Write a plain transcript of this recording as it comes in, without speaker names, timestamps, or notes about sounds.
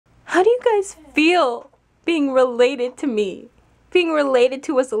How do you guys feel being related to me? Being related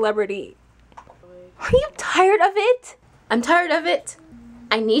to a celebrity? Are you tired of it? I'm tired of it.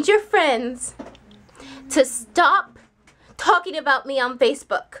 I need your friends to stop talking about me on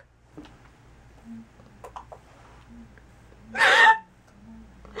Facebook. I'm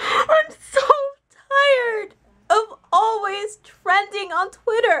so tired of always trending on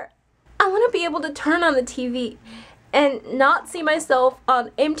Twitter. I want to be able to turn on the TV and not see myself on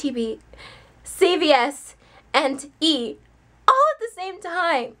MTV, CBS, and E all at the same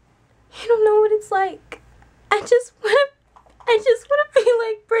time. You don't know what it's like. I just want to be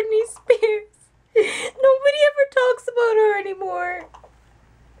like Britney Spears. Nobody ever talks about her anymore.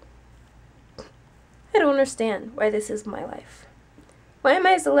 I don't understand why this is my life. Why am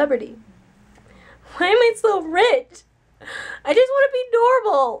I a celebrity? Why am I so rich? I just want to be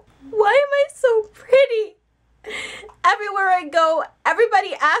normal. Why am I so pretty? Everywhere I go,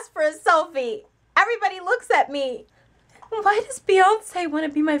 everybody asks for a selfie. Everybody looks at me. Why does Beyonce want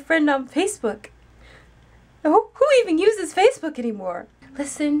to be my friend on Facebook? Who even uses Facebook anymore?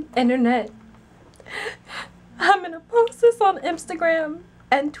 Listen, internet. I'm gonna post this on Instagram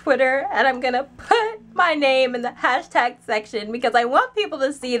and Twitter, and I'm gonna put my name in the hashtag section because I want people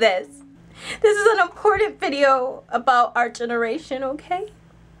to see this. This is an important video about our generation, okay?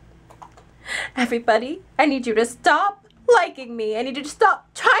 Everybody, I need you to stop liking me. I need you to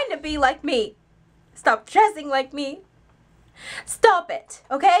stop trying to be like me. Stop dressing like me. Stop it,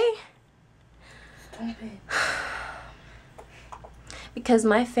 okay? Stop it. Because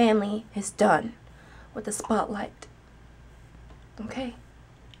my family is done with the spotlight. Okay?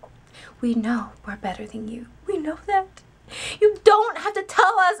 We know we're better than you. We know that. You don't have to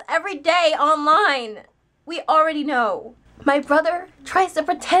tell us every day online. We already know. My brother tries to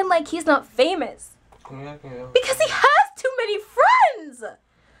pretend like he's not famous. Because he has too many friends.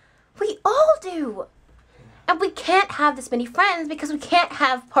 We all do. And we can't have this many friends because we can't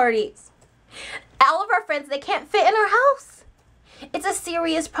have parties. All of our friends, they can't fit in our house. It's a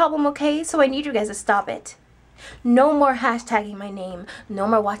serious problem, okay? So I need you guys to stop it. No more hashtagging my name. No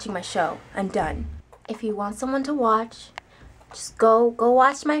more watching my show. I'm done. If you want someone to watch, just go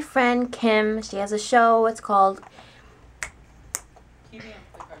watch my friend Kim. She has a show. It's called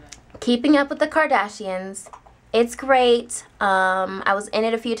Keeping Up with the Kardashians. It's great. I was in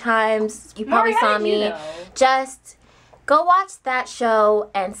it a few times. You probably saw me. Just go watch that show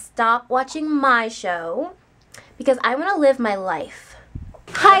and stop watching my show because I want to live my life.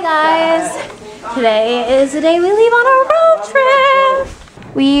 Hi guys! Today is the day we leave on our road trip.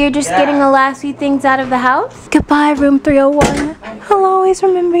 We're just getting the last few things out of the house. Goodbye, room 301. I'll always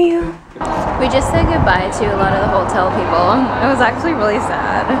remember you. We just said goodbye to a lot of the hotel people. It was actually really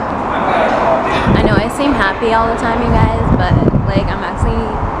sad. I know I seem happy all the time, you guys, but like I'm actually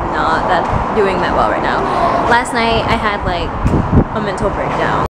not doing that well right now. Last night I had like a mental breakdown.